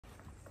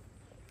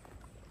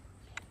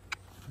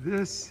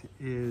This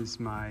is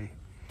my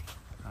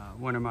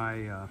one of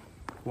my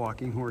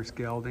walking horse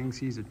geldings.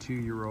 He's a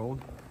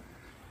 2-year-old.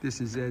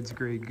 This is Ed's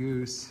Grey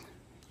Goose.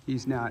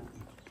 He's not,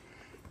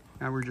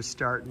 now we're just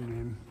starting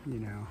him, you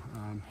know.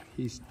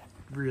 He's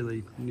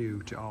really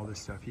new to all this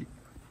stuff.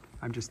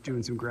 I'm just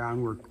doing some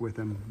groundwork with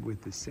him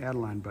with the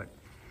saddle on, but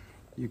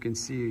you can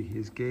see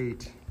his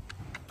gait.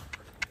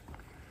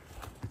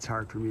 It's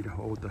hard for me to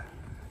hold the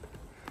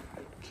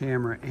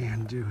camera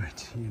and do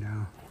it, you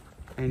know.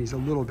 And he's a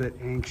little bit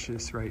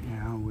anxious right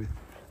now with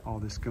all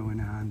this going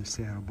on, the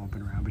saddle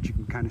bumping around, but you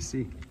can kind of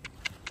see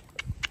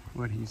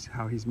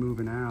how he's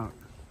moving out.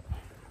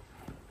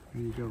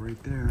 There you go,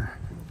 right there.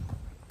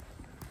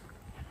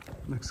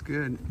 Looks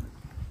good.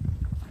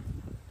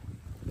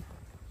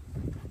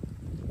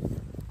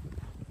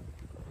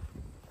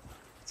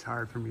 It's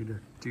hard for me to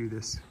do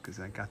this because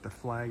I got the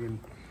flag in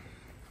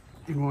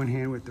one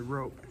hand with the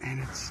rope, and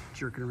it's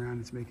jerking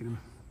around. It's making him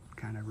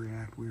kind of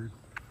react weird.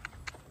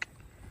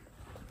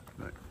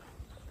 But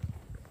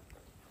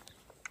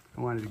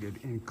I wanted to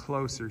get in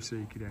closer so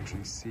you could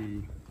actually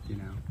see, you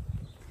know.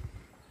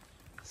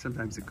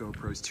 Sometimes the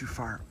GoPro is too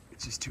far.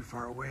 It's just too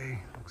far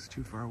away. Looks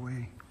too far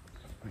away.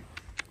 Wait.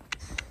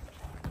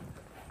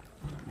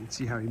 You can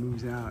see how he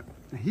moves out.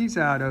 He's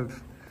out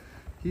of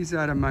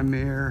my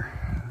mare.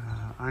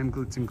 I'm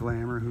Glitz and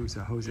Glamour, who's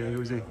a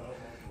Jose.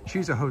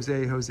 She's a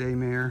Jose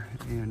mare,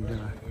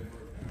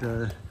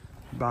 and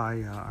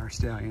by our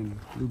stallion,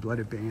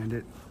 Blue-Blooded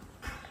Bandit.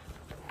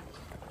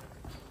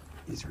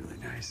 He's really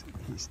nice.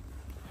 He's,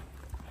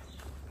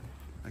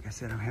 like I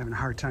said, I'm having a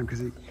hard time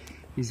because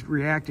he's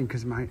reacting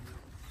because my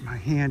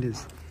hand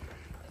is,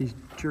 he's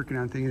jerking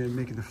on thinking and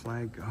making the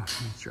flag go.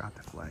 Let's drop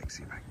the flag,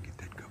 see if I can get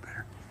that to go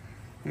better.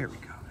 There we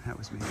go. That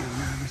was making me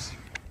nervous.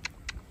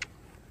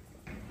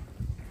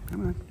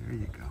 Come on, there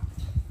you go.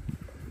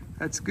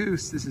 That's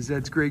Goose. This is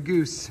Ed's Grey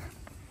Goose.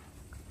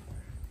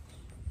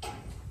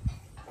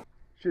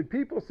 Should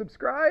people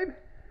subscribe?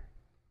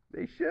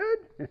 They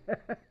should.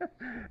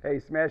 Hey,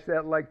 smash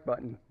that like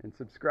button and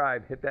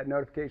subscribe. Hit that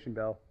notification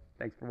bell.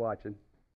 Thanks for watching.